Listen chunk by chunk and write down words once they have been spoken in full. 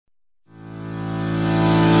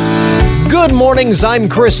Good mornings, I'm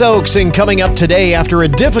Chris Oakes, and coming up today, after a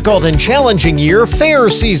difficult and challenging year, fair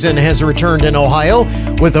season has returned in Ohio,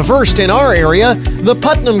 with the first in our area, the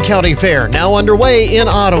Putnam County Fair, now underway in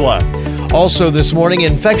Ottawa. Also this morning,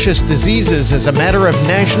 infectious diseases as a matter of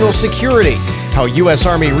national security, how U.S.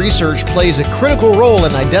 Army research plays a critical role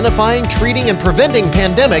in identifying, treating, and preventing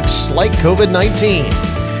pandemics like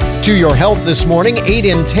COVID-19. To your health this morning, 8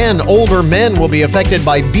 in 10 older men will be affected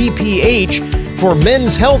by BPH for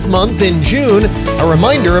Men's Health Month in June, a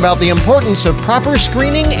reminder about the importance of proper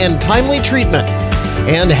screening and timely treatment.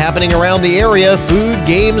 And happening around the area, food,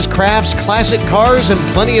 games, crafts, classic cars, and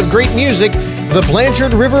plenty of great music, the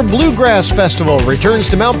Blanchard River Bluegrass Festival returns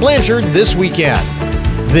to Mount Blanchard this weekend.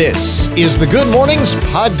 This is the Good Mornings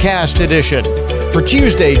Podcast Edition for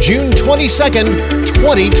Tuesday, June 22nd,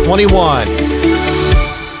 2021.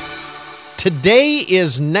 Today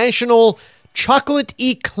is National Chocolate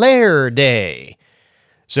Eclair Day.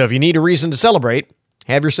 So if you need a reason to celebrate,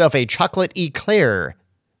 have yourself a chocolate eclair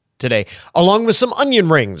today, along with some onion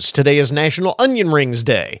rings. Today is National Onion Rings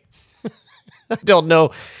Day. I don't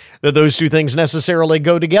know that those two things necessarily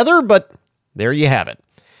go together, but there you have it.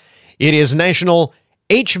 It is National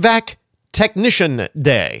HVAC Technician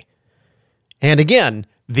Day. And again,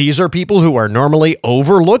 these are people who are normally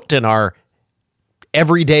overlooked in our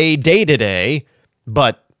everyday, day-to-day,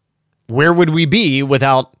 but where would we be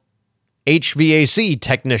without HVAC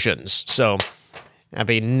technicians? So,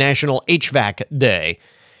 happy National HVAC Day.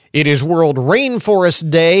 It is World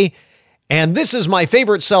Rainforest Day, and this is my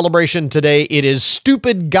favorite celebration today. It is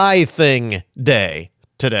Stupid Guy Thing Day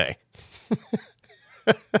today.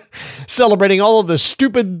 Celebrating all of the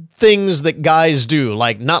stupid things that guys do,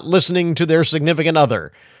 like not listening to their significant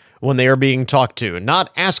other when they are being talked to,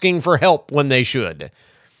 not asking for help when they should,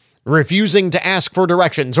 refusing to ask for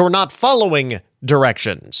directions or not following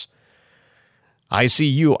directions. I see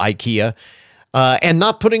you, IKEA. And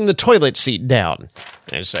not putting the toilet seat down.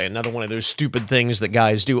 I say another one of those stupid things that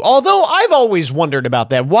guys do. Although I've always wondered about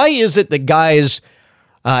that. Why is it that guys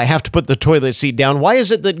have to put the toilet seat down? Why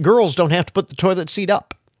is it that girls don't have to put the toilet seat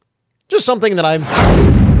up? Just something that I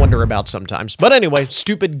wonder about sometimes. But anyway,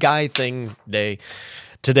 Stupid Guy Thing Day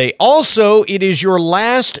today. Also, it is your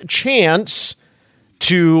last chance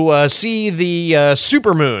to see the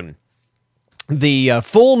supermoon. The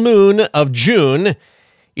full moon of June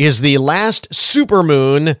is the last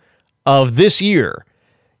supermoon of this year.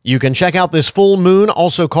 You can check out this full moon,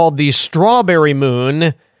 also called the strawberry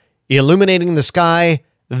moon, illuminating the sky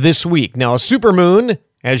this week. Now, a supermoon,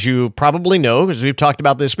 as you probably know, because we've talked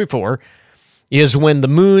about this before, is when the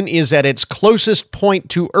moon is at its closest point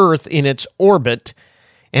to Earth in its orbit,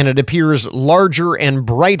 and it appears larger and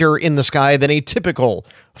brighter in the sky than a typical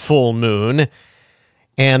full moon.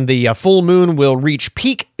 And the full moon will reach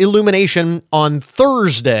peak illumination on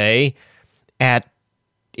Thursday at,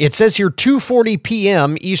 it says here, 2:40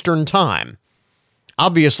 p.m. Eastern Time.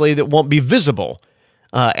 Obviously, that won't be visible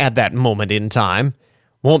at that moment in time.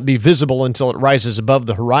 Won't be visible until it rises above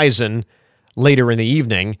the horizon later in the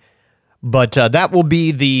evening. But that will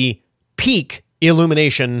be the peak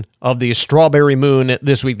illumination of the strawberry moon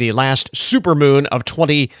this week, the last supermoon of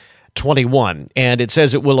 2021. And it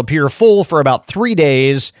says it will appear full for about 3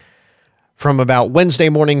 days from about Wednesday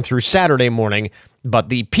morning through Saturday morning, but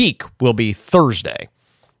the peak will be Thursday.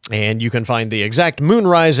 And you can find the exact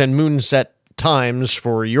moonrise and moonset times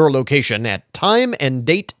for your location at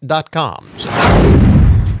timeanddate.com. So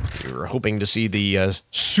if you're hoping to see the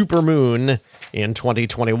supermoon in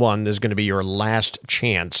 2021, this is going to be your last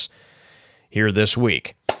chance here this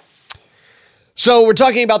week. So we're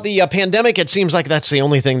talking about the pandemic. It seems like that's the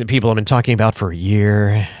only thing that people have been talking about for a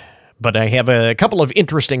year. But I have a couple of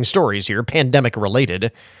interesting stories here, pandemic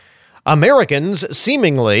related. Americans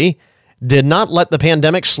seemingly did not let the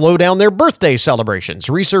pandemic slow down their birthday celebrations.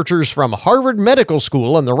 Researchers from Harvard Medical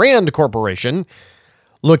School and the Rand Corporation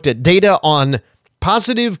looked at data on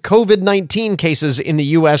positive COVID-19 cases in the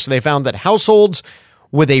U.S. They found that households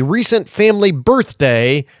with a recent family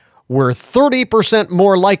birthday were 30%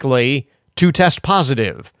 more likely to test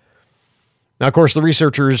positive. Now, of course, the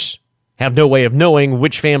researchers have no way of knowing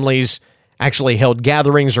which families actually held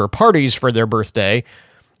gatherings or parties for their birthday,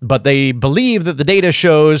 but they believe that the data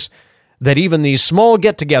shows that even these small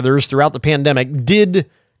get-togethers throughout the pandemic did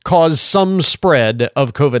cause some spread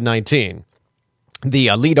of COVID-19.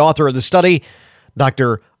 The lead author of the study,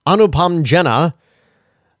 Dr. Anupam Jena,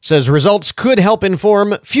 says results could help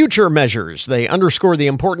inform future measures. They underscore the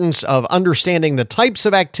importance of understanding the types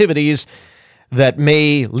of activities that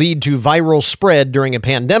may lead to viral spread during a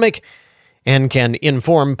pandemic and can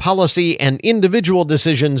inform policy and individual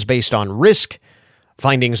decisions based on risk,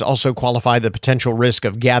 Findings also qualify the potential risk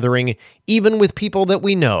of gathering even with people that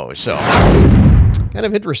we know. So, kind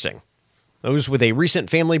of interesting. Those with a recent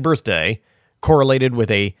family birthday correlated with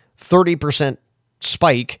a 30%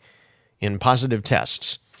 spike in positive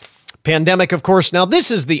tests. Pandemic, of course. Now, this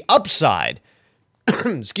is the upside,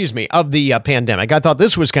 excuse me, of the pandemic. I thought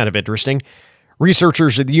this was kind of interesting.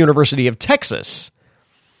 Researchers at the University of Texas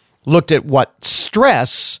looked at what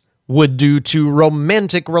stress would do to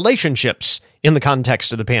romantic relationships in the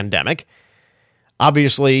context of the pandemic.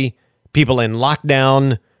 Obviously, people in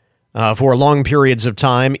lockdown for long periods of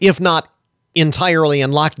time, if not entirely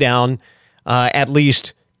in lockdown, at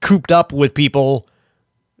least cooped up with people,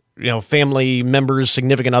 family members,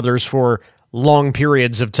 significant others for long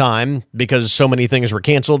periods of time because so many things were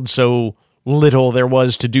canceled, so little there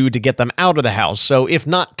was to do to get them out of the house. So if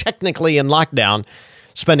not technically in lockdown,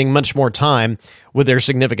 spending much more time with their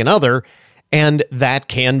significant other, and that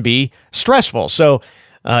can be stressful. So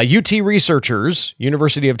UT researchers,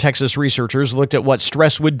 University of Texas researchers, looked at what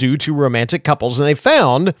stress would do to romantic couples, and they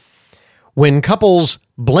found when couples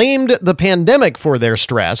blamed the pandemic for their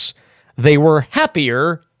stress, they were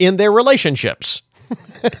happier in their relationships.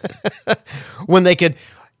 when they could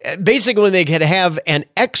have an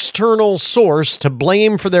external source to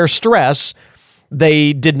blame for their stress,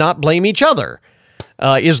 they did not blame each other,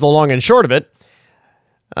 is the long and short of it.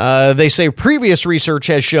 They say previous research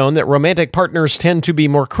has shown that romantic partners tend to be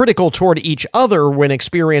more critical toward each other when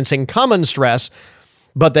experiencing common stress,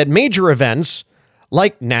 but that major events,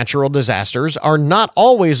 like natural disasters, are not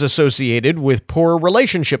always associated with poor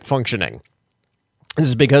relationship functioning. This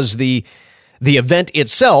is because the event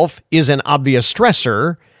itself is an obvious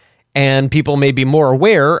stressor, and people may be more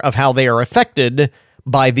aware of how they are affected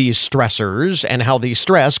by these stressors and how the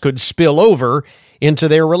stress could spill over into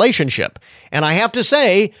their relationship. And I have to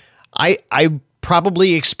say, I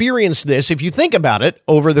probably experienced this. If you think about it,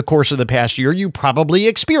 over the course of the past year, you probably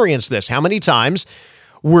experienced this. How many times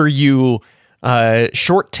were you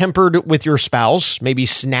short-tempered with your spouse, maybe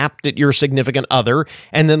snapped at your significant other,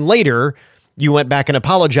 and then later you went back and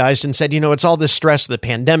apologized and said, it's all this stress, the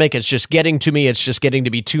pandemic, it's just getting to me, it's just getting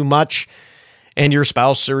to be too much. And your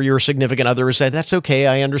spouse or your significant other said, that's okay,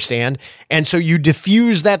 I understand. And so you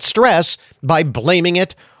diffuse that stress by blaming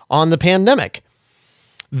it on the pandemic.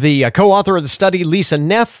 The co-author of the study, Lisa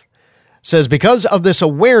Neff, says because of this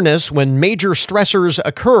awareness, when major stressors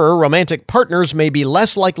occur, romantic partners may be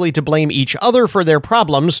less likely to blame each other for their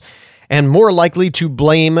problems and more likely to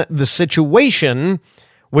blame the situation,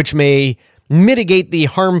 which may mitigate the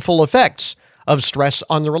harmful effects of stress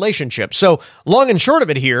on the relationship. So long and short of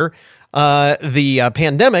it here, the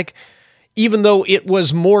pandemic, even though it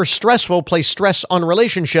was more stressful, placed stress on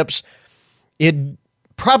relationships, it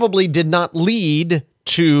probably did not lead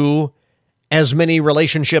to as many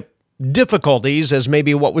relationship difficulties as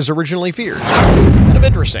maybe what was originally feared. Kind of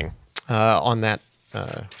interesting on that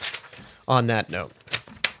note.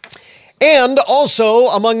 And also,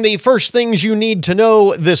 among the first things you need to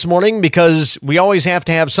know this morning, because we always have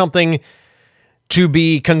to have something to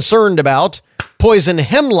be concerned about, poison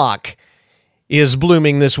hemlock is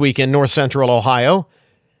blooming this week in north central Ohio.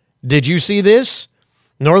 Did you see this?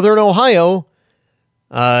 Northern Ohio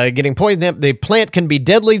getting poisoned. The plant can be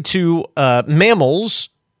deadly to mammals,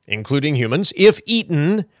 including humans, if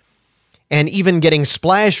eaten, and even getting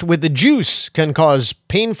splashed with the juice can cause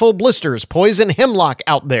painful blisters. Poison hemlock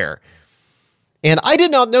out there. And I did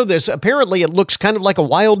not know this. Apparently, it looks kind of like a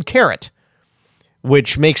wild carrot,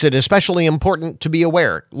 which makes it especially important to be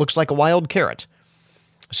aware. It looks like a wild carrot.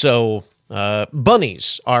 So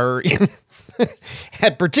bunnies are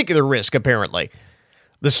at particular risk, apparently.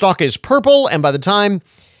 The stalk is purple, and by the time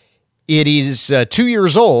it is 2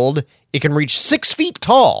 years old, it can reach 6 feet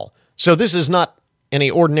tall. So this is not any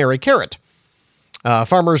ordinary carrot.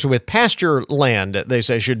 Farmers with pasture land, they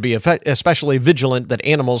say, should be especially vigilant that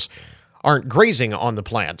animals aren't grazing on the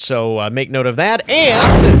plant. So make note of that.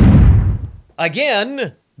 And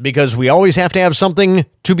again, because we always have to have something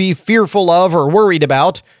to be fearful of or worried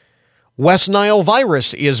about, West Nile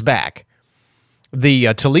virus is back.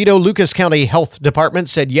 The Toledo Lucas County Health Department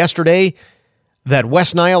said yesterday that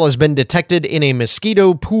West Nile has been detected in a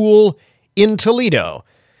mosquito pool in Toledo.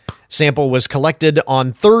 Sample was collected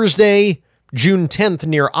on Thursday, June 10th,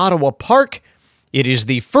 near Ottawa Park. It is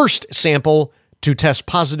the first sample to test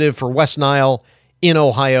positive for West Nile in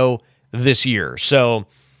Ohio this year. So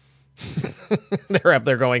They're up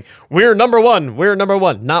there going, we're number one. We're number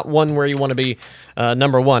one. Not one where you want to be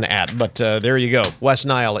number one at, but there you go. West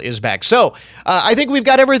Nile is back. So I think we've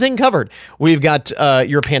got everything covered. We've got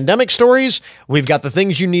your pandemic stories. We've got the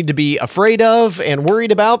things you need to be afraid of and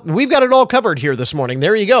worried about. We've got it all covered here this morning.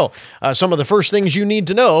 There you go. Some of the first things you need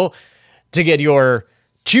to know to get your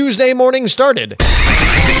Tuesday morning started.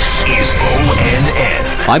 This is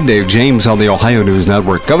ONN. I'm Dave James on the Ohio News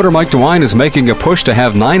Network. Governor Mike DeWine is making a push to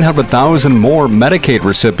have 900,000 more Medicaid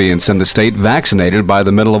recipients in the state vaccinated by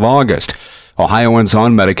the middle of August. Ohioans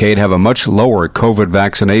on Medicaid have a much lower COVID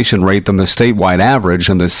vaccination rate than the statewide average,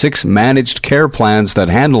 and the 6 managed care plans that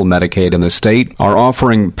handle Medicaid in the state are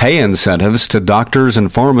offering pay incentives to doctors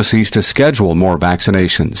and pharmacies to schedule more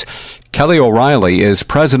vaccinations. Kelly O'Reilly is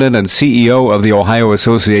president and CEO of the Ohio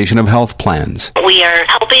Association of Health Plans. We are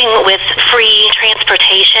helping with free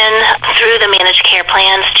transportation through the managed care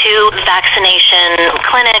plans to vaccination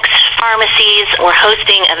clinics, pharmacies. We're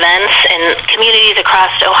hosting events in communities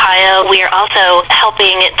across Ohio. We are also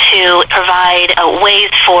helping to provide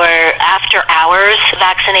ways for after-hours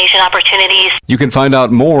vaccination opportunities. You can find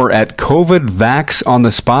out more at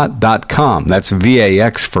covidvaxonthespot.com. That's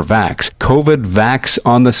VAX for Vax.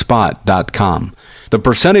 covidvaxonthespot.com. The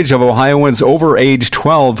percentage of Ohioans over age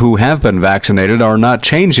 12 who have been vaccinated are not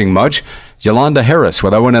changing much. Yolanda Harris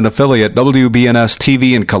with ONN affiliate WBNS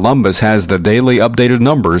TV in Columbus has the daily updated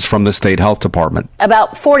numbers from the state health department.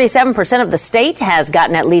 About 47% of the state has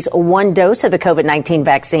gotten at least one dose of the COVID-19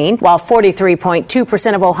 vaccine, while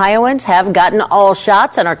 43.2% of Ohioans have gotten all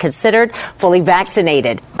shots and are considered fully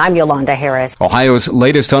vaccinated. I'm Yolanda Harris. Ohio's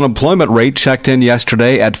latest unemployment rate checked in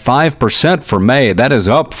yesterday at 5% for May. That is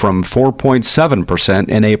up from 4.7%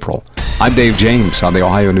 in April. I'm Dave James on the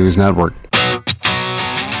Ohio News Network.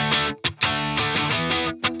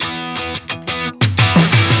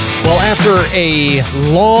 Well, after a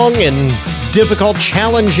long and difficult,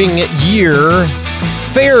 challenging year,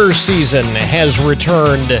 fair season has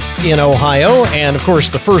returned in Ohio. And, of course,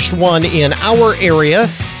 the first one in our area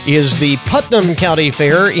is the Putnam County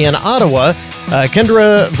Fair in Ottawa.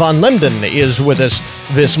 Kendra Von Linden is with us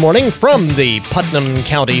this morning from the Putnam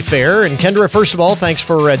County Fair. And Kendra, first of all, thanks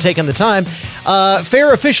for taking the time.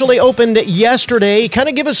 Fair officially opened yesterday. Kind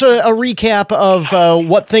of give us a recap of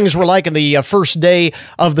what things were like in the first day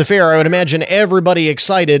of the fair. I would imagine everybody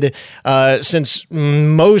excited since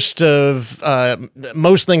most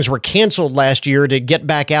things were canceled last year to get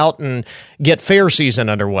back out and get fair season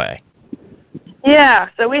underway. Yeah,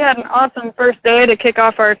 so we had an awesome first day to kick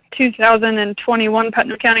off our 2021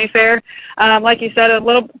 Putnam County Fair. Like you said, a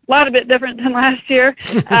lot of bit different than last year.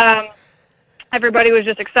 Everybody was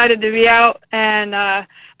just excited to be out, and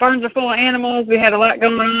barns are full of animals. We had a lot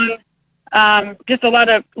going on. Just a lot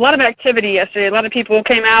of activity yesterday. A lot of people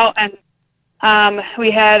came out, and we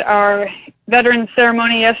had our veterans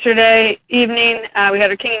ceremony yesterday evening. We had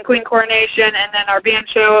our king and queen coronation, and then our band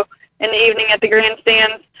show in the evening at the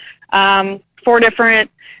grandstands. 4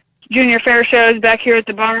 different junior fair shows back here at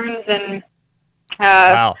the barns, and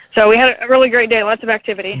wow. So we had a really great day, lots of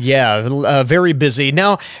activity. Yeah, very busy.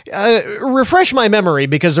 Now, refresh my memory,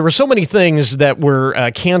 because there were so many things that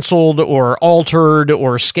were canceled or altered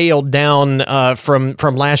or scaled down from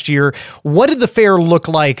last year. What did the fair look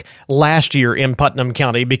like last year in Putnam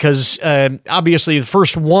County? Because obviously the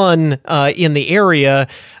first one in the area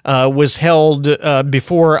was held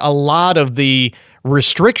before a lot of the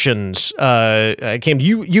restrictions came.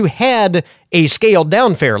 You had a scaled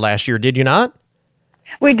down fair last year, did you not?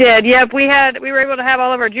 We did. Yep, we were able to have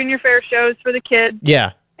all of our junior fair shows for the kids.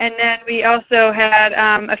 Yeah. And then we also had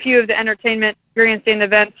a few of the entertainment grandstand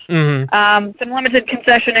events, some limited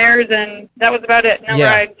concessionaires, and that was about it. No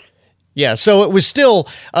rides. Yeah, so it was still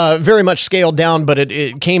very much scaled down, but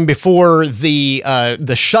it came before the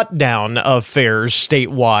shutdown of fairs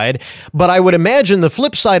statewide. But I would imagine the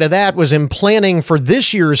flip side of that was in planning for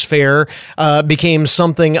this year's fair became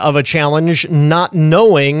something of a challenge, not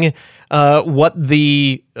knowing what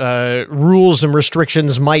the rules and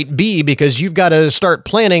restrictions might be, because you've got to start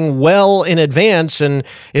planning well in advance, and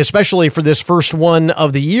especially for this first one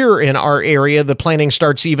of the year in our area, the planning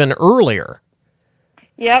starts even earlier.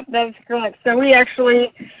 Yep, that's correct. So we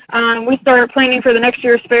actually we started planning for the next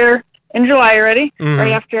year's fair in July already,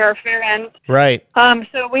 right after our fair ends. Right.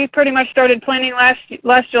 So we pretty much started planning last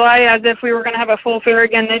July as if we were going to have a full fair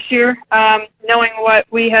again this year, knowing what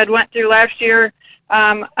we had went through last year.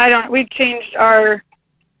 We changed our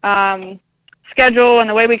schedule and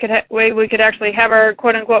the way we could actually have our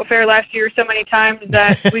quote unquote fair last year so many times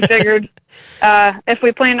that we figured if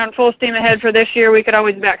we planned on full steam ahead for this year, we could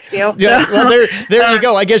always backscale. Yeah, well, there you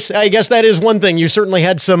go. I guess that is one thing. You certainly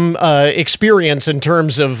had some experience in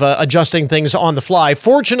terms of adjusting things on the fly.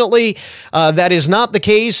 Fortunately, that is not the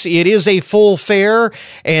case. It is a full fair,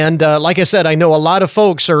 and like I said, I know a lot of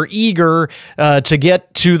folks are eager to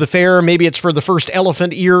get to the fair. Maybe it's for the first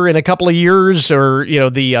elephant ear in a couple of years, or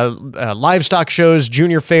the livestock shows,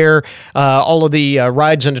 junior fair, all of the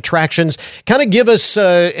rides and attractions. Kind of give us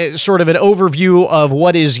sort of an overview of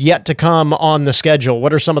what is yet to come on the schedule.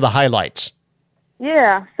 What are some of the highlights?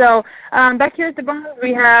 Yeah, so back here at the barns,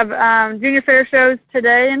 we have junior fair shows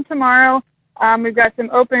today and tomorrow. We've got some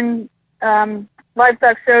open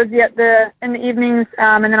livestock shows yet in the evenings,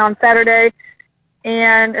 and then on Saturday.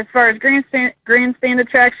 And as far as grandstand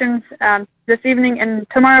attractions, this evening and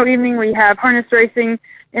tomorrow evening, we have harness racing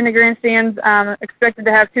in the grandstands, expected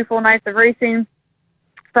to have 2 full nights of racing.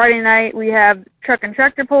 Friday night, we have truck and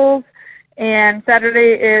tractor pulls, and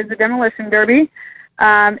Saturday is the demolition derby.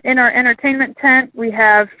 In our entertainment tent, we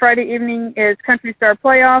have Friday evening is Country Star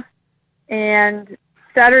Playoff, and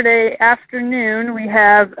Saturday afternoon we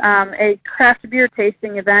have a craft beer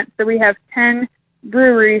tasting event. So we have 10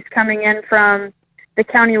 breweries coming in from the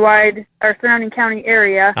countywide or surrounding county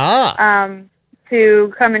area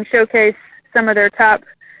to come and showcase some of their top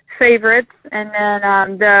favorites, and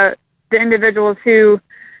then the individuals who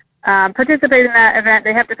participate in that event,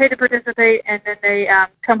 they have to pay to participate, and then they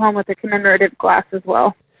come home with a commemorative glass as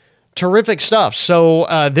well. Terrific stuff.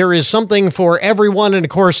 So there is something for everyone, and of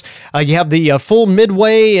course you have the full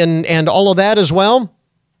midway and all of that as well.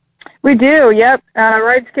 We do, yep.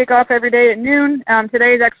 Rides kick off every day at noon.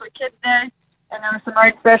 Today is actually Kids Day, and there are some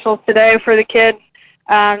ride specials today for the kids.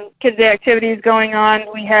 Kids Day activities going on.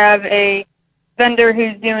 We have a vendor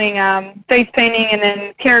who's doing face painting, and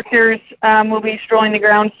then characters will be strolling the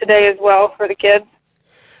grounds today as well for the kids.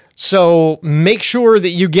 So make sure that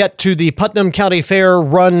you get to the Putnam County Fair.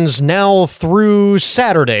 Runs now through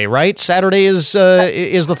Saturday, right? Saturday is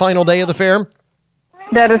the final day of the fair?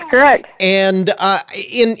 That is correct. And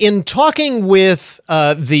in talking with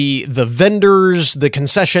the vendors, the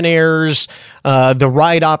concessionaires, the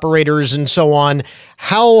ride operators, and so on,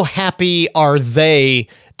 how happy are they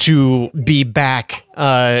to be back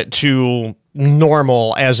to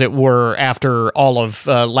normal, as it were, after all of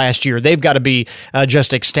last year? They've got to be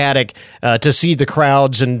just ecstatic to see the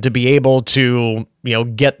crowds and to be able to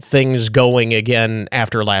get things going again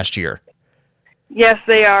after last year. Yes,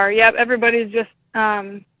 they are. Yep, everybody's just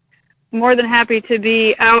more than happy to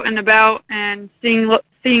be out and about and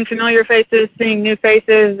seeing familiar faces, seeing new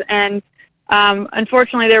faces, and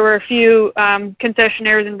unfortunately, there were a few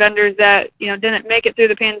concessionaires and vendors that didn't make it through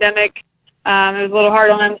the pandemic. It was a little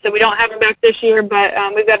hard on them, so we don't have them back this year. But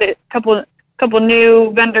we've got a couple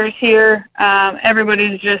new vendors here.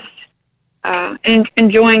 Everybody's just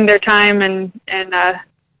enjoying their time and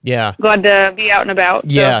glad to be out and about.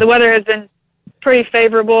 Yeah. So the weather has been pretty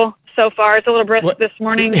favorable so far. It's a little brisk this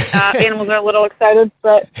morning. Animals are a little excited,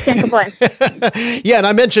 but can't complain. Yeah, and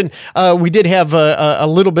I mentioned we did have a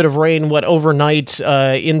little bit of rain, overnight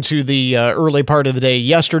into the early part of the day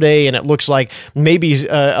yesterday, and it looks like maybe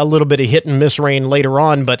a little bit of hit and miss rain later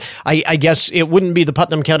on, but I guess it wouldn't be the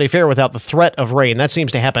Putnam County Fair without the threat of rain. That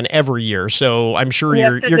seems to happen every year, so I'm sure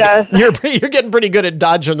you're getting pretty good at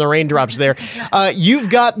dodging the raindrops there. You've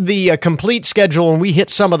got the complete schedule, and we hit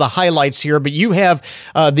some of the highlights here, but you have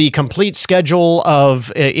the complete schedule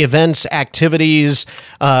of events, activities,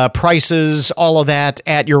 prices, all of that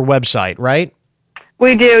at your website, right?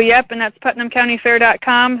 We do, yep, and that's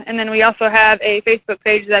PutnamCountyFair.com, and then we also have a Facebook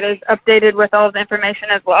page that is updated with all of the information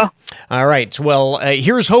as well. All right, well,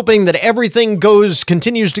 here's hoping that everything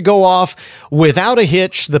continues to go off without a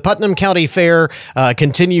hitch. The Putnam County Fair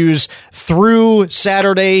continues through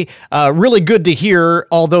Saturday. Really good to hear,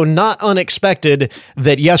 although not unexpected,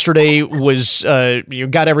 that yesterday was you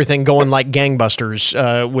got everything going like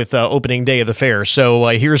gangbusters with opening day of the fair. So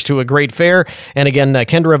here's to a great fair. And again,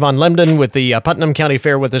 Kendra Von Lemden with the Putnam County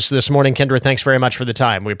Fair with us this morning. Kendra, thanks very much for the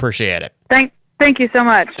time. We appreciate it. Thank you so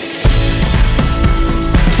much.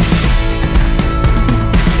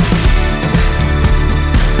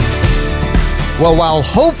 Well, while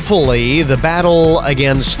hopefully the battle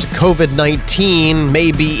against COVID-19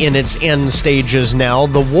 may be in its end stages now,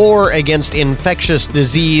 the war against infectious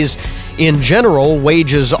disease in general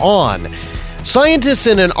wages on. Scientists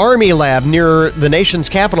in an Army lab near the nation's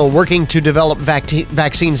capital working to develop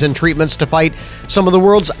vaccines and treatments to fight some of the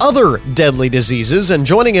world's other deadly diseases. And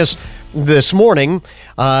joining us this morning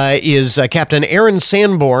is Captain Aaron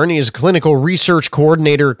Sanborn. He is Clinical Research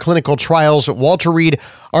Coordinator, Clinical Trials at Walter Reed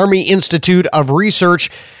Army Institute of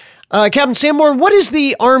Research. Captain Sanborn, what is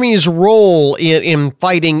the Army's role in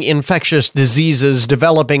fighting infectious diseases,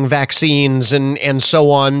 developing vaccines, and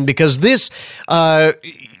so on? Because this, I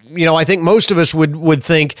think most of us would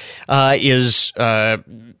think is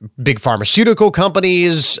big pharmaceutical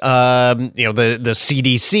companies, the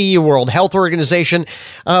CDC, World Health Organization.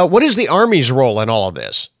 What is the Army's role in all of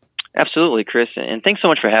this? Absolutely, Chris, and thanks so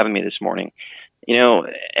much for having me this morning.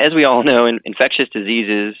 As we all know, infectious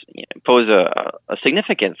diseases pose a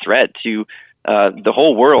significant threat to the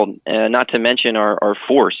whole world, not to mention our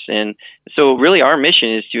force. And so really our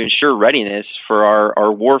mission is to ensure readiness for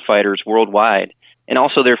our war fighters worldwide and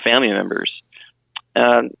also their family members.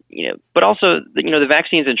 But also, the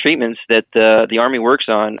vaccines and treatments that the Army works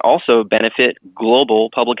on also benefit global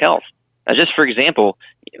public health. Just for example,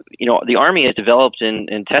 the Army has developed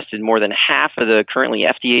and tested more than half of the currently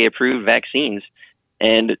FDA-approved vaccines.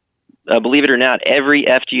 And believe it or not, every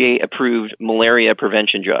FDA-approved malaria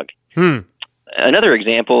prevention drug. Another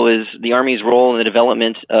example is the Army's role in the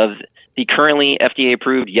development of the currently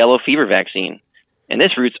FDA-approved yellow fever vaccine. And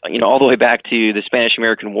this roots, all the way back to the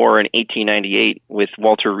Spanish-American War in 1898 with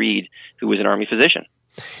Walter Reed, who was an Army physician.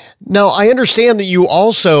 Now, I understand that you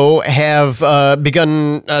also have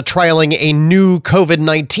begun trialing a new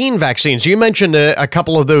COVID-19 vaccine. So you mentioned a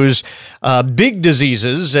couple of those big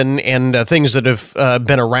diseases and things that have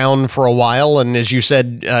been around for a while, and as you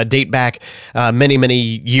said, date back many, many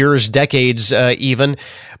years, decades even.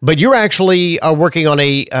 But you're actually working on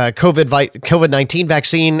a COVID-19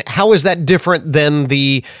 vaccine. How is that different than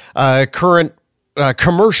the current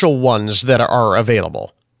commercial ones that are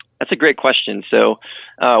available? That's a great question. So,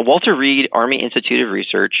 Walter Reed Army Institute of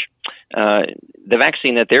Research, the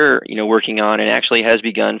vaccine that they're working on and actually has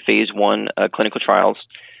begun phase 1 clinical trials.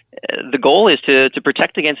 The goal is to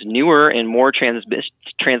protect against newer and more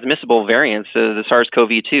transmissible variants of the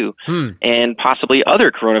SARS-CoV-2 and possibly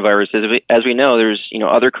other coronaviruses. As we know, there's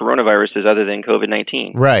other coronaviruses other than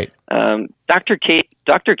COVID-19. Right. Dr.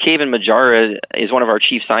 Kevin Majara is one of our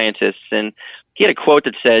chief scientists, and he had a quote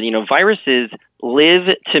that said, viruses live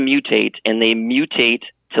to mutate and they mutate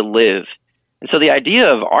to live. And so the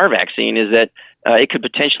idea of our vaccine is that it could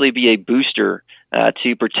potentially be a booster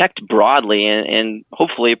to protect broadly and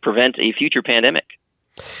hopefully prevent a future pandemic.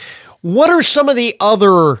 What are some of the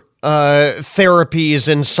other therapies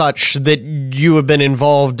and such that you have been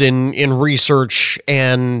involved in research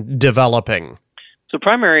and developing? So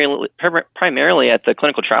primarily at the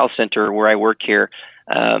Clinical Trials Center where I work here,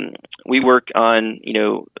 we work on,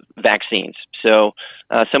 vaccines. So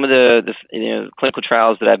some of the clinical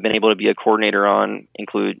trials that I've been able to be a coordinator on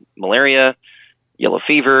include malaria, yellow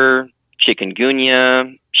fever,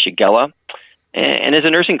 chikungunya, Shigella. And as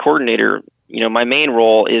a nursing coordinator, my main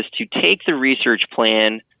role is to take the research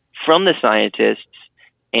plan from the scientists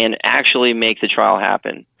and actually make the trial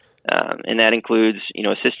happen. And that includes,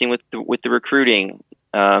 assisting with the recruiting,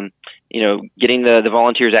 getting the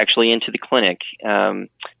volunteers actually into the clinic.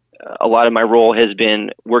 A lot of my role has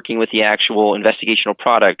been working with the actual investigational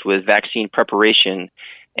product with vaccine preparation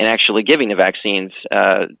and actually giving the vaccines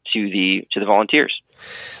to the volunteers.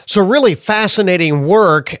 So really fascinating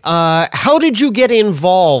work. How did you get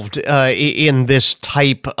involved in this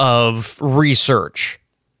type of research?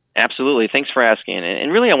 Absolutely. Thanks for asking.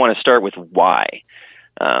 And really, I want to start with why.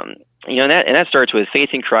 And that starts with faith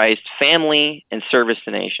in Christ, family, and service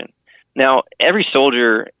to nation. Now, every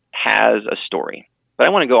soldier has a story, but I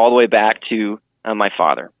want to go all the way back to my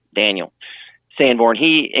father, Daniel Sanborn.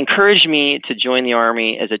 He encouraged me to join the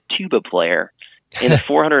Army as a tuba player in the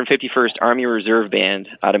 451st Army Reserve Band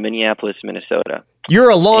out of Minneapolis, Minnesota. You're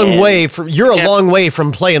a long way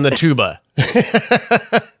from playing the tuba.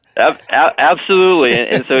 Absolutely.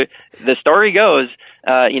 And so the story goes,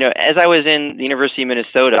 as I was in the University of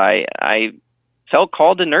Minnesota, I felt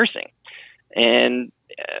called to nursing and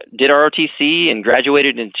did ROTC and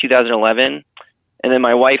graduated in 2011. And then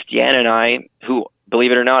my wife, Deanna, and I, who,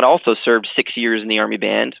 believe it or not, also served 6 years in the Army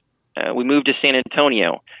Band, we moved to San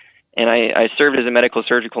Antonio. And I served as a medical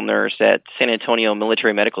surgical nurse at San Antonio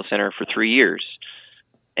Military Medical Center for 3 years.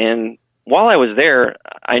 And while I was there,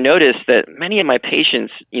 I noticed that many of my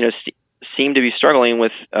patients, seemed to be struggling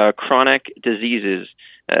with chronic diseases.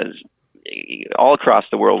 All across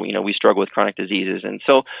the world, we struggle with chronic diseases. And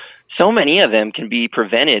so many of them can be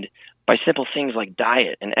prevented by simple things like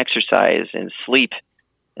diet and exercise and sleep.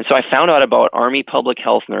 And so I found out about Army Public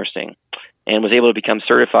Health Nursing and was able to become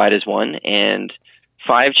certified as one. And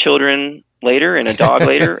 5 children later and a dog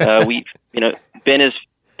later, we've been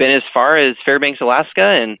as far as Fairbanks, Alaska,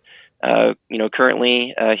 and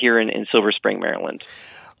currently here in Silver Spring, Maryland.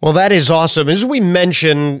 Well, that is awesome. As we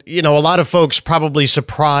mentioned, a lot of folks probably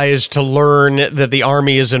surprised to learn that the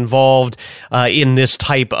Army is involved in this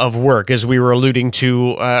type of work, as we were alluding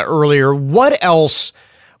to earlier. What else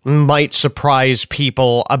might surprise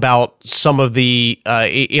people about some of the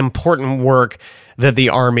important work that the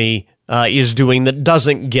Army is doing that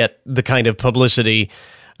doesn't get the kind of publicity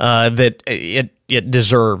that it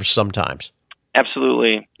deserves sometimes?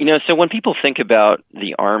 Absolutely. So when people think about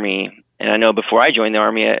the Army, and I know before I joined the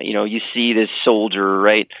Army, you see this soldier,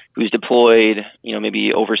 right, who's deployed,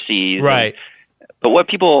 maybe overseas. Right. But what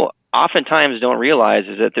people oftentimes don't realize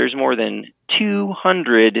is that there's more than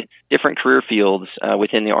 200 different career fields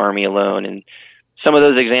within the Army alone. And some of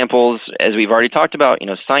those examples, as we've already talked about,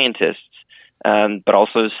 scientists, but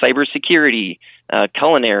also cybersecurity,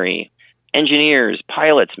 culinary, engineers,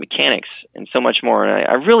 pilots, mechanics, and so much more. And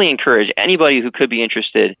I really encourage anybody who could be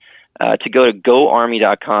interested to go to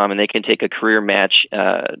goarmy.com, and they can take a career match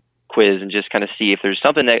quiz and just kind of see if there's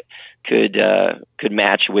something that could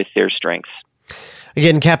match with their strengths.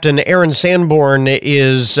 Again, Captain Aaron Sanborn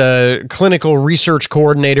is clinical research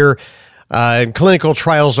coordinator, clinical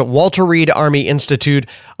trials at Walter Reed Army Institute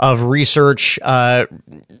of Research.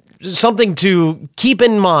 Something to keep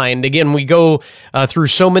in mind. Again, we go through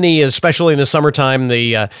so many, especially in the summertime,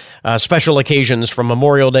 the special occasions from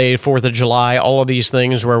Memorial Day, 4th of July, all of these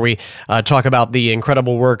things where we talk about the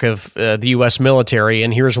incredible work of the U.S. military.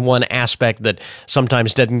 And here's one aspect that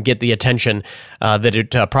sometimes doesn't get the attention that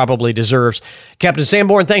it probably deserves. Captain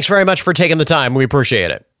Sanborn, thanks very much for taking the time. We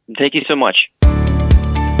appreciate it. Thank you so much.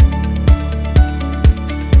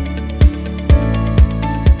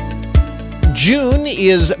 June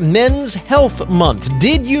is Men's Health Month.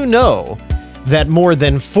 Did you know that more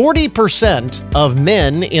than 40% of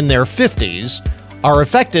men in their 50s are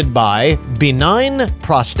affected by benign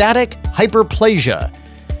prostatic hyperplasia?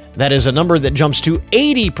 That is a number that jumps to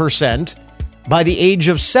 80% by the age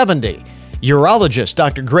of 70. Urologist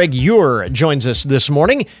Dr. Greg Eure joins us this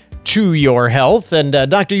morning to Your Health. And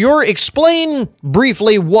Dr. Eure, explain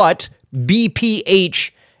briefly what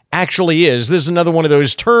BPH actually is. This is another one of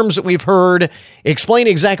those terms that we've heard. Explain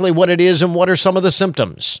exactly what it is and what are some of the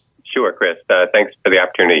symptoms. Sure, Chris. Thanks for the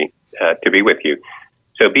opportunity to be with you.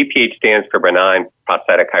 So BPH stands for benign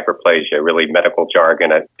prostatic hyperplasia, really medical jargon.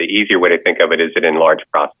 The easier way to think of it is an enlarged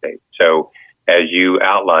prostate. So as you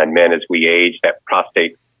outlined, men, as we age, that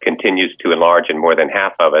prostate continues to enlarge in more than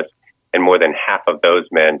half of us, and more than half of those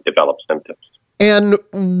men develop symptoms. And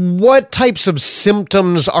what types of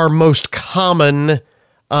symptoms are most common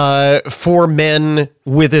for men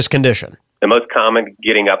with this condition? The most common,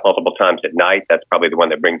 getting up multiple times at night. That's probably the one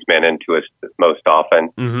that brings men into us most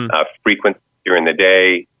often. Mm-hmm. Frequent during the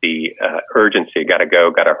day, the urgency, got to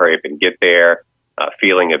go, got to hurry up and get there,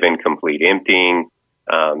 feeling of incomplete emptying.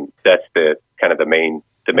 That's the kind of the main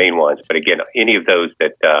ones. But again, any of those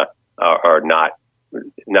that are not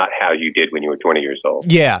how you did when you were 20 years old.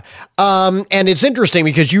 Yeah. And it's interesting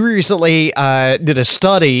because you recently did a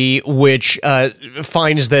study which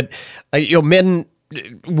finds that men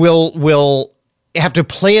will have to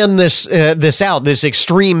plan this out, this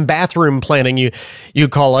extreme bathroom planning, you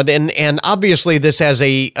call it. And obviously this has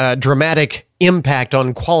a dramatic impact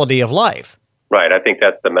on quality of life. Right. I think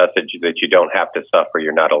that's the message, that you don't have to suffer.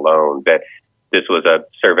 You're not alone. That this was a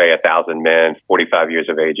survey of 1,000 men, 45 years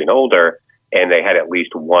of age and older, and they had at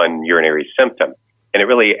least one urinary symptom. And it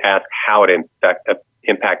really asked how it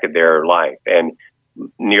impacted their life. And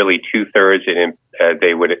nearly 2/3,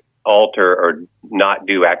 they would alter or not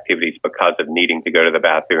do activities because of needing to go to the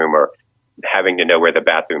bathroom or having to know where the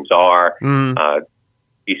bathrooms are,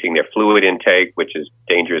 ceasing their fluid intake, which is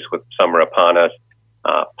dangerous with summer upon us,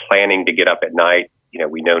 planning to get up at night.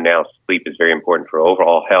 We know now sleep is very important for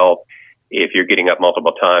overall health. If you're getting up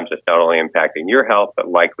multiple times, it's not only impacting your health, but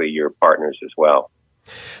likely your partner's as well.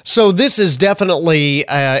 So this is definitely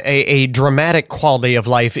a dramatic quality of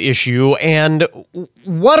life issue. And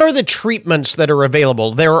what are the treatments that are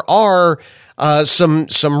available? There are some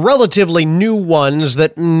relatively new ones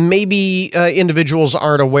that maybe individuals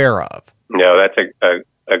aren't aware of. No, that's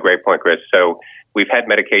a great point, Chris. So we've had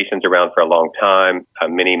medications around for a long time.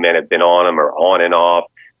 Many men have been on them or on and off.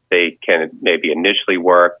 They can maybe initially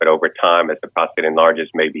work, but over time, as the prostate enlarges,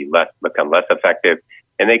 become less effective,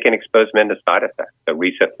 and they can expose men to side effects. A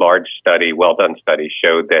recent large study, well-done study,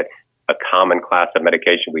 showed that a common class of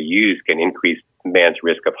medication we use can increase man's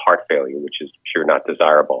risk of heart failure, which is sure not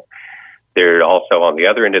desirable. There also, on the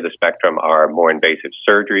other end of the spectrum, are more invasive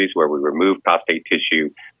surgeries where we remove prostate tissue,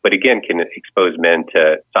 but again, can expose men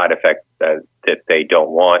to side effects that they don't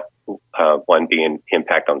want, one being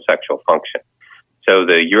impact on sexual function. So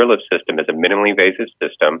the UroLift system is a minimally invasive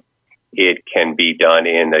system. It can be done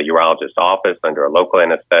in a urologist's office under a local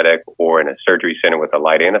anesthetic or in a surgery center with a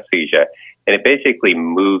light anesthesia. And it basically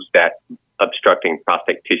moves that obstructing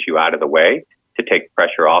prostate tissue out of the way to take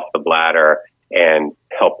pressure off the bladder and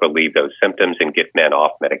help relieve those symptoms and get men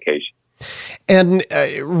off medication. And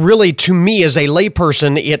really, to me, as a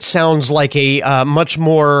layperson, it sounds like a much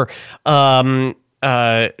more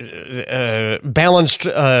balanced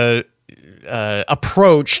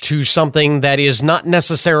approach to something that is not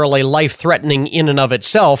necessarily life-threatening in and of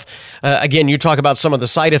itself. Again, you talk about some of the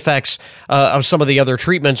side effects of some of the other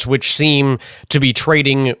treatments, which seem to be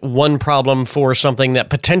trading one problem for something that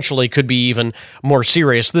potentially could be even more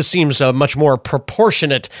serious. This seems a much more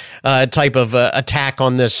proportionate type of attack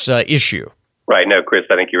on this issue. Right. No, Chris,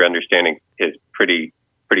 I think your understanding is pretty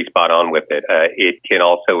spot on with it. It can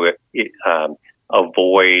also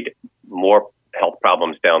avoid more health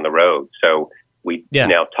problems down the road. So we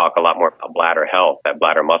now talk a lot more about bladder health. That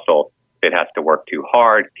bladder muscle, if it has to work too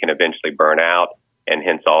hard, can eventually burn out, and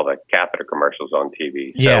hence all the catheter commercials on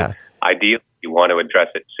TV. So ideally, you want to address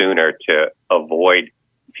it sooner to avoid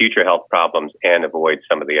future health problems and avoid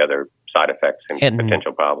some of the other side effects and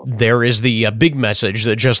potential problems. There is the big message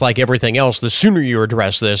that just like everything else, the sooner you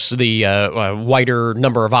address this, the wider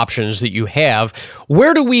number of options that you have.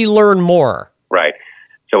 Where do we learn more? Right.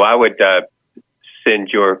 So I would send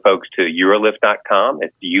your folks to urolift.com.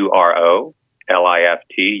 It's UROLIFT,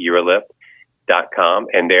 urolift.com.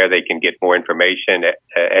 And there they can get more information,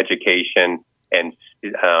 education, and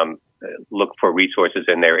look for resources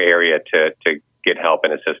in their area to get help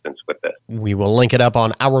and assistance with this. We will link it up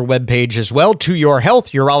on our webpage as well. To Your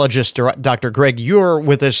Health, urologist Dr. Greg Eure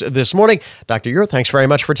with us this morning. Dr. Eure, thanks very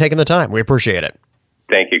much for taking the time. We appreciate it.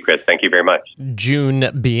 Thank you, Chris. Thank you very much. June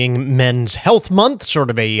being Men's Health Month, sort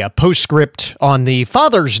of a postscript on the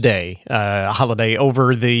Father's Day holiday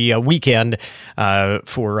over the weekend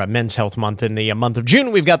for Men's Health Month in the month of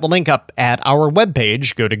June. We've got the link up at our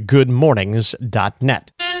webpage. Go to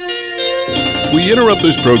goodmornings.net. We interrupt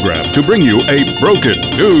this program to bring you a broken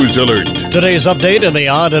news alert. Today's update on the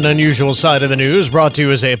odd and unusual side of the news brought to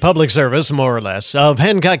you as a public service, more or less, of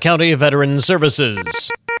Hancock County Veteran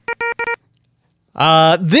Services.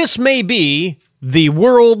 This may be the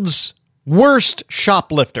world's worst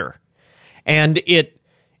shoplifter, and it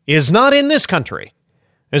is not in this country.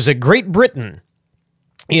 It's in Great Britain,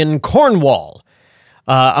 in Cornwall.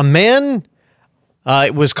 A man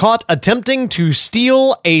was caught attempting to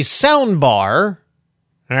steal a sound bar.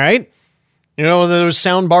 All right? You know those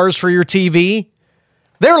sound bars for your TV?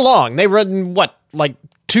 They're long. They run, like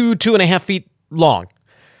 2.5 feet long.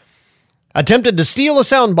 Attempted to steal a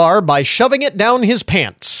sound bar by shoving it down his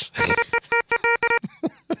pants.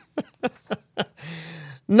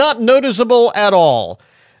 Not noticeable at all.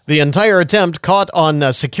 The entire attempt caught on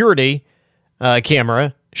a security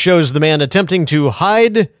camera shows the man attempting to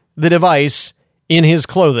hide the device in his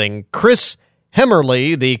clothing. Chris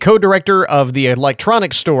Hemmerly, the co-director of the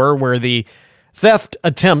electronics store where the theft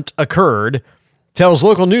attempt occurred, tells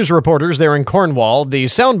local news reporters there in Cornwall the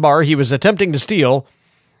soundbar he was attempting to steal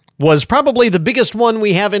was probably the biggest one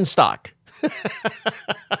we have in stock.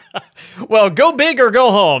 Well, go big or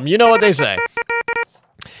go home. You know what they say.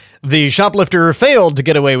 The shoplifter failed to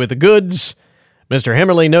get away with the goods. Mr.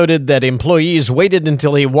 Hemmerly noted that employees waited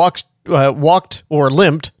until he walked or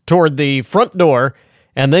limped toward the front door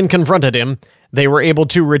and then confronted him. They were able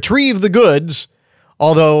to retrieve the goods,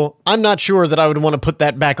 although I'm not sure that I would want to put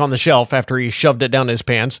that back on the shelf after he shoved it down his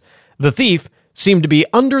pants. The thief seemed to be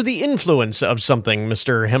under the influence of something,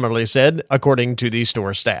 Mr. Hemmerly said, according to the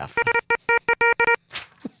store staff.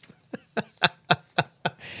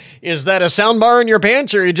 Is that a soundbar in your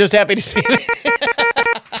pants, or are you just happy to see it?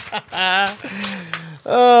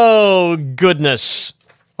 Oh, goodness.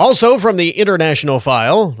 Also from the international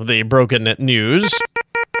file, the broken news.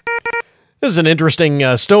 This is an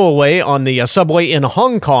interesting stowaway on the subway in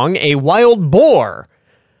Hong Kong. A wild boar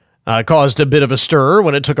caused a bit of a stir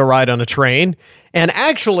when it took a ride on a train. And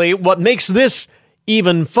actually, what makes this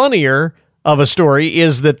even funnier of a story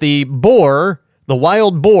is that the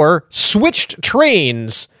wild boar, switched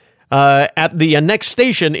trains at the next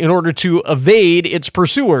station in order to evade its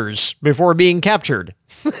pursuers before being captured.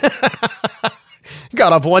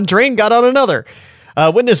 Got off one train, got on another.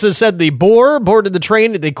 Witnesses said the boar boarded the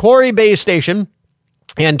train at the Quarry Bay station,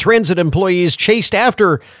 and transit employees chased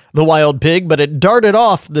after the wild pig, but it darted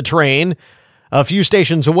off the train a few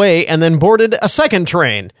stations away and then boarded a second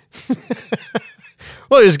train.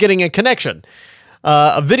 Well, it was getting a connection.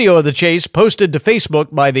 A video of the chase posted to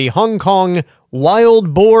Facebook by the Hong Kong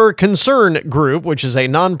Wild Boar Concern Group, which is a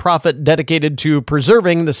nonprofit dedicated to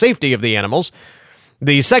preserving the safety of the animals.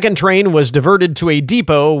 The second train was diverted to a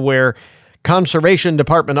depot where Conservation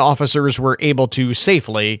Department officers were able to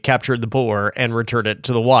safely capture the boar and return it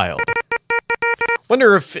to the wild.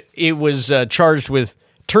 Wonder if it was charged with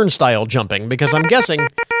turnstile jumping, because I'm guessing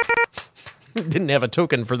it didn't have a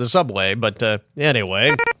token for the subway, but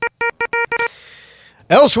anyway.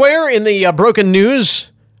 Elsewhere in the broken news,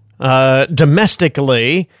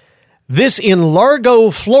 domestically, this in Largo,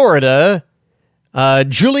 Florida,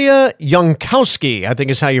 Julia Yonkowski, I think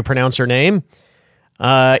is how you pronounce her name.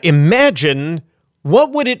 Imagine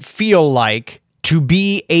what would it feel like to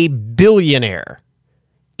be a billionaire,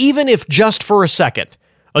 even if just for a second.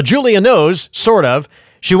 Julia knows, sort of.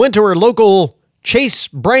 She went to her local Chase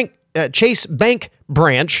Bank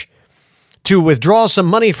branch to withdraw some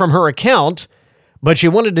money from her account, but she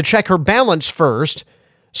wanted to check her balance first.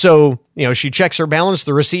 So, she checks her balance,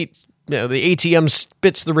 the receipt, the ATM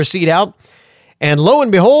spits the receipt out, and lo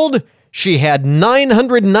and behold, she had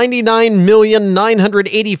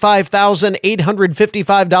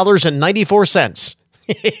 $999,985,855.94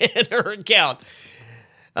 in her account.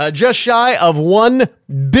 Just shy of $1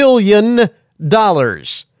 billion.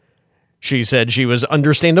 She said she was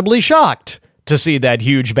understandably shocked to see that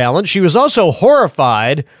huge balance. She was also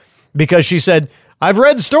horrified because she said, I've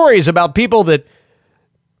read stories about people that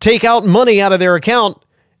take out money out of their account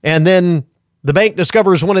and then the bank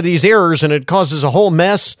discovers one of these errors and it causes a whole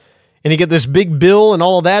mess and you get this big bill and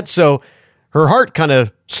all of that. So her heart kind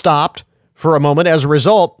of stopped for a moment. As a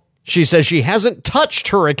result, she says she hasn't touched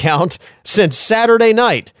her account since Saturday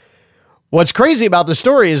night. What's crazy about the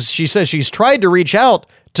story is she says she's tried to reach out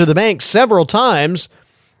to the bank several times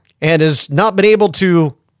and has not been able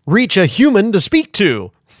to reach a human to speak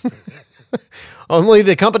to. Only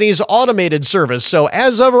the company's automated service. So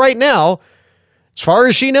as of right now, as far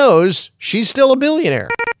as she knows, she's still a billionaire.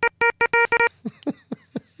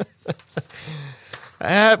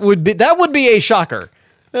 That would be a shocker.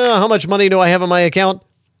 How much money do I have in my account?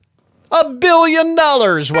 $1 billion.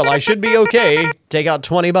 Well, I should be okay. Take out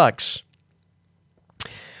 $20.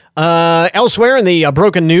 Elsewhere in the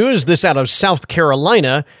broken news, this out of South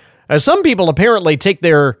Carolina, some people apparently take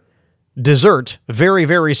their dessert very,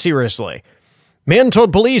 very seriously. Man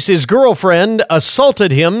told police his girlfriend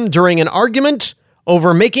assaulted him during an argument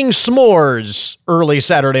over making s'mores early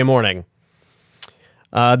Saturday morning.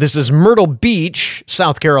 This is Myrtle Beach,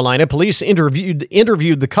 South Carolina. Police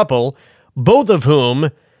interviewed the couple, both of whom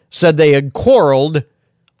said they had quarreled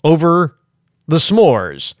over the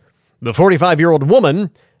s'mores. The 45-year-old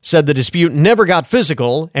woman said the dispute never got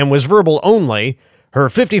physical and was verbal only. Her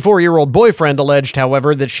 54-year-old boyfriend alleged,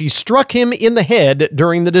 however, that she struck him in the head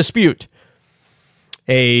during the dispute.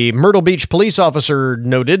 A Myrtle Beach police officer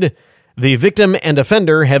noted the victim and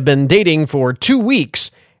offender have been dating for 2 weeks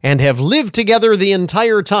and have lived together the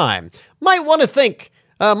entire time. Might want to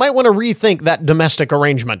rethink that domestic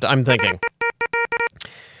arrangement, I'm thinking.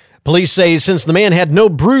 Police say since the man had no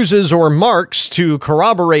bruises or marks to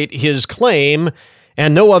corroborate his claim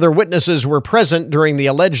and no other witnesses were present during the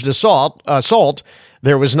alleged assault,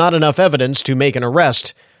 there was not enough evidence to make an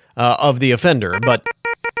arrest of the offender. But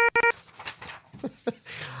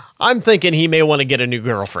I'm thinking he may want to get a new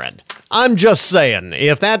girlfriend. I'm just saying,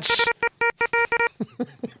 if that's...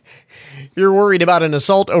 you're worried about an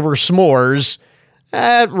assault over s'mores,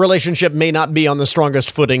 that relationship may not be on the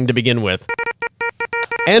strongest footing to begin with.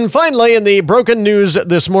 And finally, in the broken news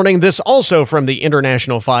this morning, this also from the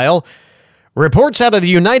International File, reports out of the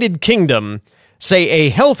United Kingdom say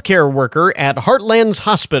a healthcare worker at Heartlands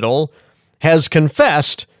Hospital has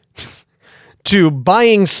confessed to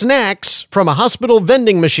buying snacks from a hospital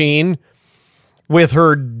vending machine with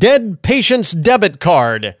her dead patient's debit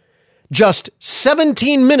card just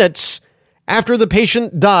 17 minutes after the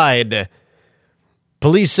patient died.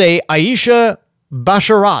 Police say Aisha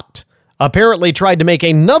Basharat apparently tried to make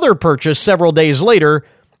another purchase several days later,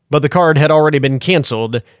 but the card had already been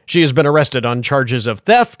canceled. She has been arrested on charges of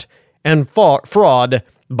theft and fraud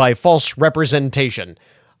by false representation.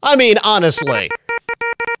 I mean, honestly,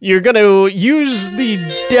 you're going to use the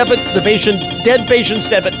dead patient's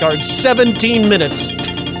debit card 17 minutes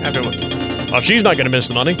afterwards. Well, she's not going to miss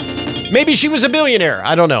the money. Maybe she was a billionaire.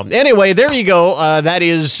 I don't know. Anyway, there you go. That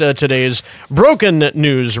is today's Broken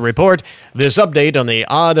News Report. This update on the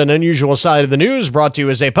odd and unusual side of the news brought to you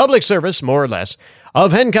as a public service, more or less,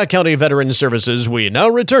 of Hancock County Veterans Services. We now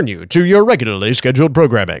return you to your regularly scheduled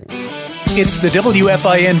programming. It's the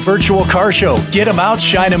WFIN Virtual Car Show. Get them out,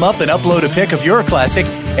 shine them up, and upload a pic of your classic,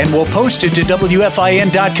 and we'll post it to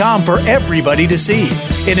WFIN.com for everybody to see.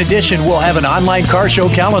 In addition, we'll have an online car show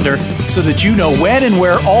calendar so that you know when and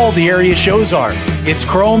where all the area shows are. It's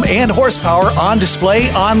chrome and horsepower on display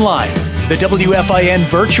online. the WFIN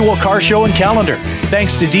virtual car show and calendar.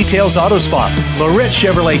 Thanks to Details Auto Spa, Loritz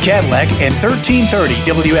Chevrolet Cadillac, and 1330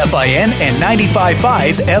 WFIN and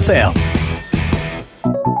 95.5 FM.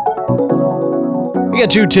 We get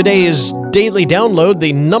to today's daily download,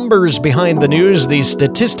 the numbers behind the news, the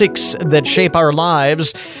statistics that shape our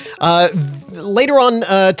lives. Later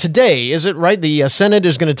on today, is it right? The Senate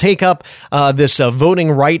is going to take up this voting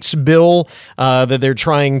rights bill that they're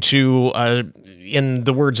trying to, in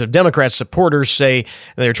the words of Democrat supporters, say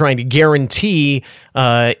they're trying to guarantee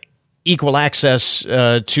equal access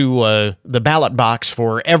to the ballot box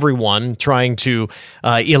for everyone, trying to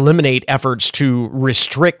eliminate efforts to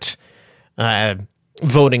restrict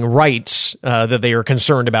voting rights that they are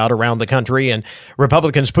concerned about around the country, and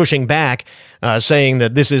Republicans pushing back, saying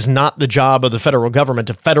that this is not the job of the federal government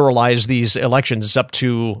to federalize these elections. It's up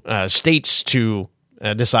to states to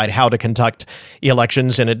decide how to conduct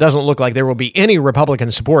elections, and it doesn't look like there will be any Republican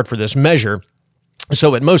support for this measure.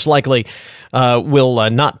 So it most likely will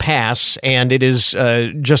not pass, and it is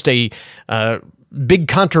just a big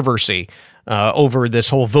controversy over this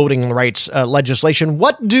whole voting rights legislation.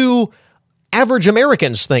 What do average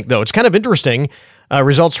Americans think, though? It's kind of interesting.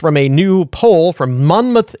 Results from a new poll from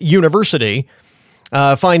Monmouth University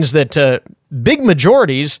finds that big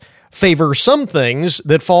majorities favor some things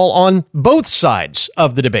that fall on both sides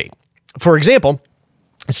of the debate. For example,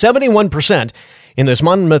 71% in this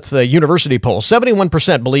Monmouth University poll,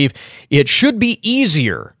 71% believe it should be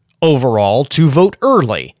easier overall to vote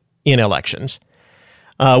early in elections,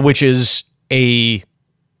 which is a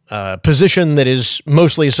position that is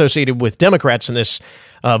mostly associated with Democrats in this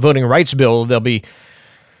voting rights bill. They'll be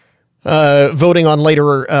voting on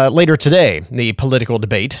later today, the political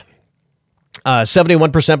debate.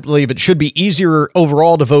 71% believe it should be easier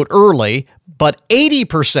overall to vote early, but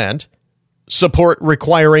 80% support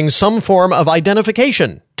requiring some form of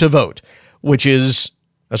identification to vote, which is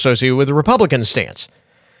associated with the Republican stance.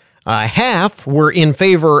 Half were in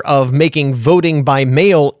favor of making voting by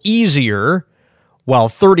mail easier, while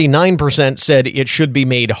 39% said it should be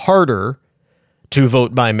made harder to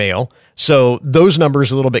vote by mail. So those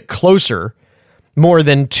numbers are a little bit closer. More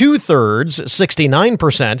than two-thirds,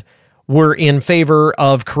 69%, were in favor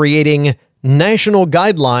of creating national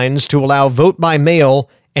guidelines to allow vote by mail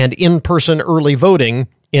and in-person early voting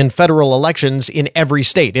in federal elections in every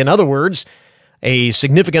state. In other words, a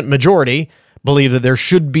significant majority believe that there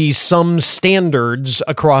should be some standards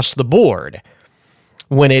across the board.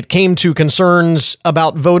 When it came to concerns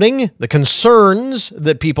about voting, the concerns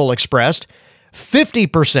that people expressed,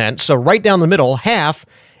 50%, so right down the middle, half,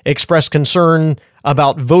 expressed concern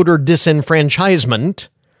about voter disenfranchisement.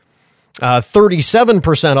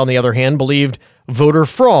 37%, on the other hand, believed voter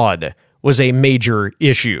fraud was a major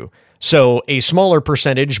issue. So a smaller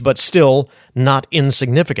percentage, but still not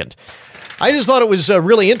insignificant. I just thought it was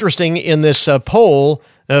really interesting in this poll,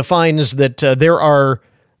 finds that there are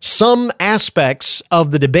some aspects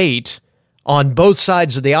of the debate on both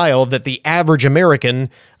sides of the aisle that the average American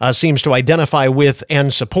seems to identify with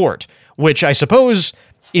and support, which I suppose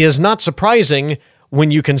is not surprising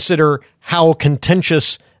when you consider how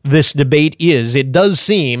contentious this debate is. It does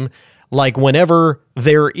seem like whenever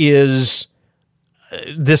there is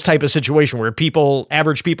this type of situation where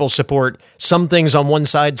average people support some things on one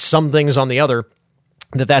side, some things on the other,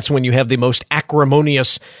 that's when you have the most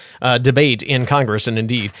acrimonious debate in Congress. And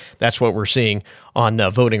indeed, that's what we're seeing on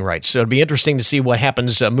voting rights. So it'll be interesting to see what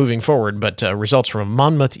happens moving forward. But results from a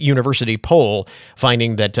Monmouth University poll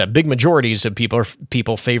finding that big majorities of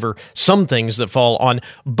people favor some things that fall on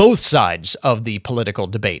both sides of the political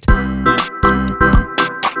debate. We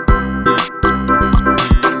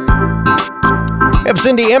have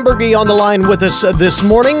Cindy Ambergy on the line with us this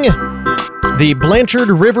morning. The Blanchard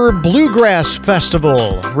River Bluegrass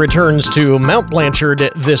Festival returns to Mount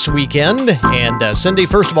Blanchard this weekend. And Cindy,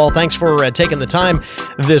 first of all, thanks for taking the time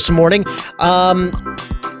this morning.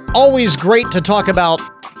 Always great to talk about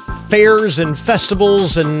fairs and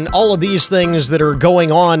festivals and all of these things that are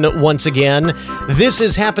going on once again. This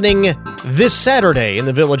is happening this Saturday in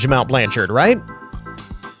the village of Mount Blanchard, right?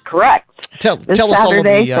 Correct. Tell us all of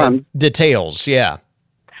the details. Yeah.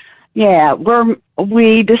 Yeah,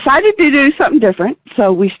 we decided to do something different,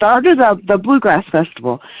 so we started the Bluegrass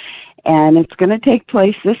Festival, and it's going to take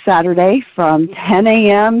place this Saturday from 10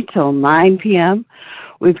 a.m. till 9 p.m.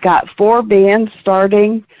 We've got 4 bands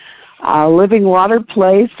starting. Living Water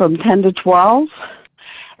plays from 10 to 12,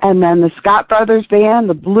 and then the Scott Brothers Band,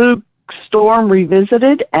 the Blue Storm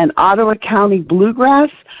Revisited, and Ottawa County Bluegrass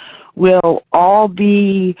will all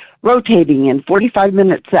be rotating in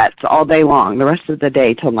 45-minute sets all day long, the rest of the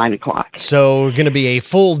day till 9 o'clock. So going to be a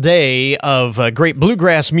full day of great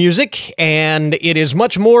bluegrass music, and it is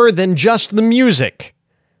much more than just the music.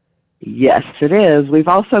 Yes, it is. We've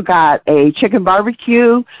also got a chicken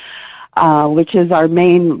barbecue, which is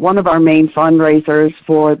one of our main fundraisers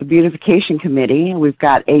for the Beautification Committee. We've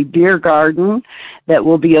got a beer garden that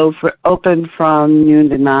will be open from noon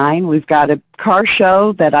to 9. We've got a car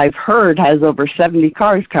show that I've heard has over 70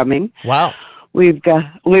 cars coming. Wow. We've got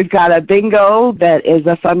a bingo that is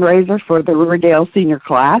a fundraiser for the Riverdale senior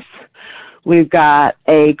class. We've got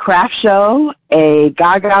a craft show, a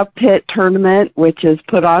Gaga Pit tournament, which is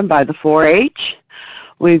put on by the 4-H.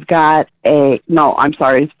 We've got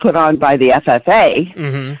it's put on by the FFA.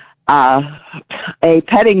 Mm-hmm. A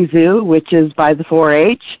petting zoo, which is by the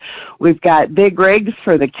 4-H. We've got big rigs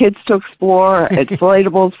for the kids to explore,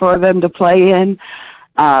 inflatables for them to play in,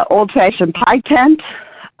 old-fashioned pie tent,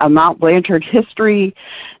 a Mount Blanchard history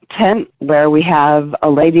tent where we have a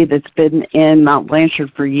lady that's been in Mount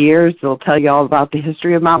Blanchard for years. They'll tell you all about the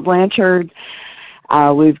history of Mount Blanchard.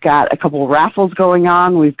 We've got a couple raffles going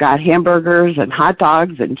on. We've got hamburgers and hot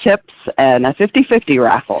dogs and chips and a 50-50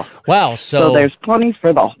 raffle. Wow. So there's plenty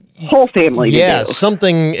for the whole family to do.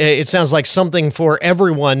 It sounds like something for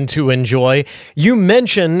everyone to enjoy. You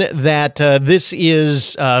mentioned that this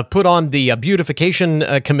is put on the Beautification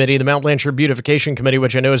Committee, the Mount Blanchard Beautification Committee,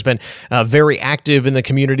 which I know has been very active in the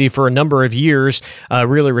community for a number of years,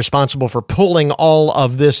 really responsible for pulling all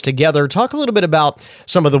of this together. Talk a little bit about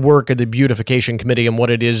some of the work of the Beautification Committee and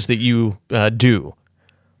what it is that you do.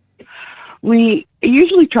 We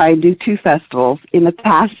usually try and do 2 festivals. In the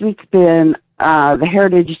past, it's been the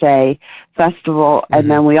Heritage Day Festival,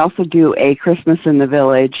 and then we also do a Christmas in the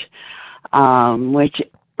Village, which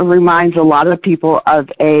reminds a lot of people of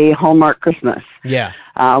a Hallmark Christmas. Yeah.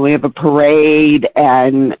 We have a parade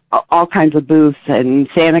and all kinds of booths, and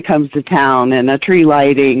Santa comes to town, and a tree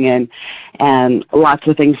lighting, and lots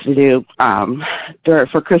of things to do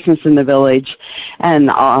for Christmas in the Village,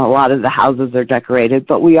 and a lot of the houses are decorated.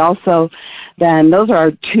 But we also, those are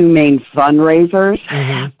our 2 main fundraisers,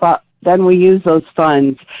 but then we use those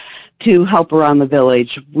funds to help around the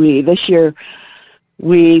village. This year,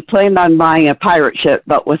 we planned on buying a pirate ship,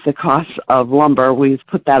 but with the cost of lumber, we've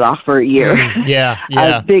put that off for a year. Yeah.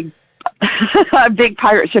 A big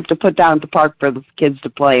pirate ship to put down at the park for the kids to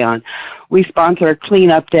play on. We sponsor a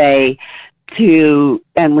cleanup day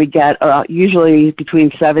and we get usually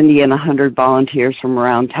between 70 and 100 volunteers from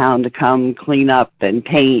around town to come clean up and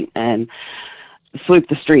paint and sweep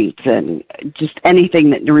the streets and just anything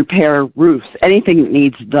that to repair roofs, anything that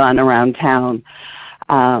needs done around town.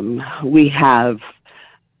 We have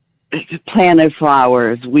planted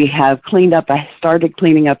flowers. We have started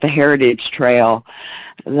cleaning up the Heritage Trail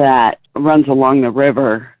that runs along the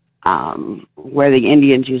river where the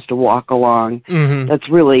Indians used to walk along. That's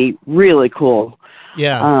really, really cool.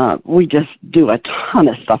 Yeah. We just do a ton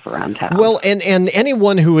of stuff around town. Well, and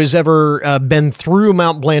anyone who has ever been through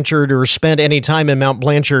Mount Blanchard or spent any time in Mount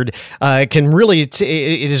Blanchard can really, it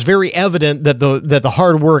is very evident that the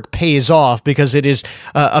hard work pays off, because it is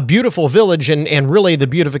a beautiful village, and really the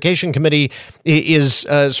Beautification Committee is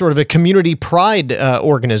sort of a community pride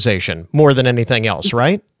organization more than anything else,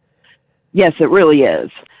 right? Yes, it really is.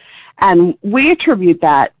 And we attribute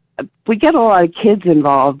that. We get a lot of kids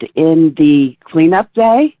involved in the cleanup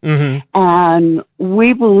day, and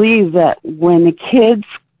we believe that when the kids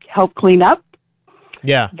help clean up,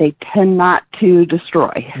 they tend not to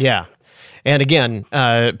destroy. Yeah. And again,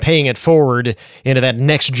 paying it forward into that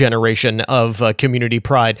next generation of community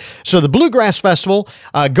pride. So the Bluegrass Festival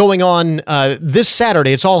going on this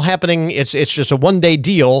Saturday. It's all happening. It's just a one-day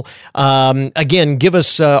deal. Again, give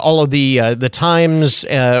us all of the times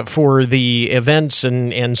for the events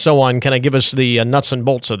and so on. Can I give us the nuts and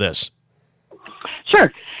bolts of this?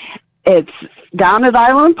 Sure. It's down at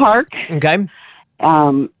Island Park. Okay.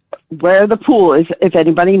 Where the pool is, if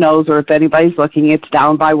anybody knows or if anybody's looking, it's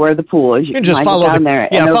down by where the pool is. You can just follow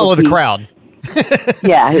the crowd.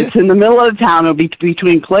 Yeah, it's in the middle of the town. It'll be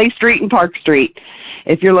between Clay Street and Park Street,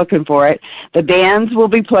 if you're looking for it. The bands will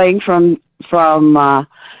be playing from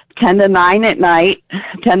 10 to 9 at night,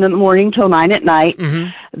 10 in the morning till 9 at night.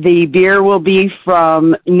 The beer will be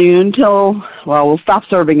from noon till, we'll stop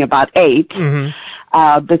serving about 8.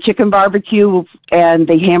 The chicken barbecue and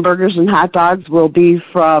the hamburgers and hot dogs will be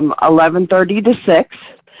from 11:30 to 6.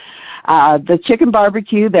 The chicken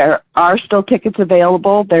barbecue, there are still tickets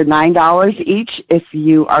available. They're $9 each. If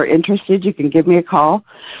you are interested, you can give me a call.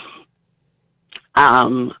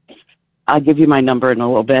 I'll give you my number in a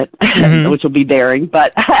little bit, which will be daring.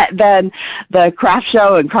 But then the craft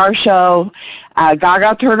show and car show,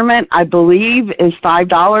 Gaga tournament, I believe, is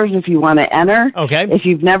 $5 if you want to enter. Okay. If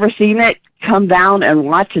you've never seen it, come down and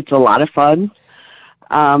watch. It's a lot of fun.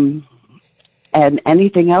 And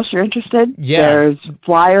anything else you're interested? Yeah. There's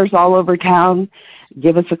flyers all over town.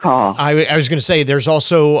 Give us a call. I was going to say, there's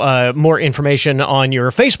also more information on your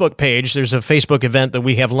Facebook page. There's a Facebook event that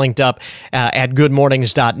we have linked up at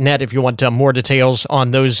goodmornings.net if you want more details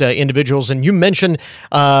on those individuals. And you mentioned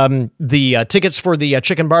the tickets for the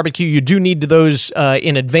chicken barbecue. You do need those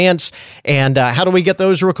in advance. And how do we get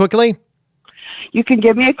those real quickly? You can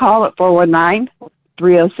give me a call at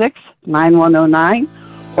 419-306-9109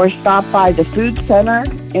 or stop by the Food Center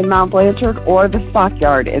in Mount Blanchard or the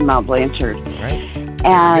Stockyard in Mount Blanchard. Right.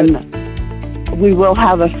 And we will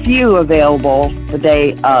have a few available the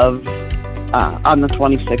day of on the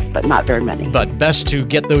 26th, but not very many. But best to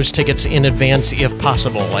get those tickets in advance if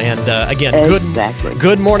possible. And again,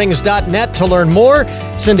 goodmornings.net to learn more.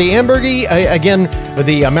 Cindy Ambergy, again, with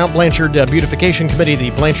the Mount Blanchard Beautification Committee, the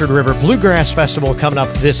Blanchard River Bluegrass Festival coming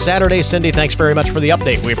up this Saturday. Cindy, thanks very much for the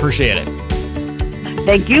update. We appreciate it.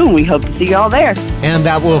 Thank you, and we hope to see you all there. And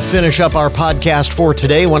that will finish up our podcast for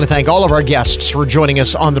today. I want to thank all of our guests for joining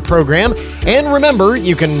us on the program. And remember,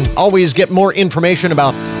 you can always get more information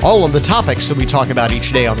about all of the topics that we talk about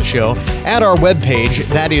each day on the show at our webpage.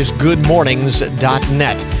 That is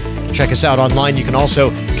goodmornings.net. Check us out online. You can also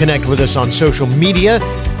connect with us on social media.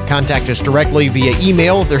 Contact us directly via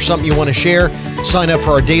email. If there's something you want to share, sign up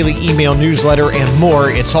for our daily email newsletter and more.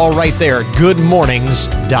 It's all right there at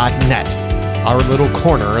goodmornings.net. Our little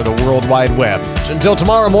corner of the World Wide Web. So until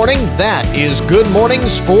tomorrow morning, that is Good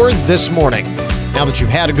Mornings for this morning. Now that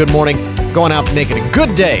you've had a good morning, go on out and make it a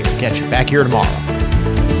good day. We'll catch you back here tomorrow.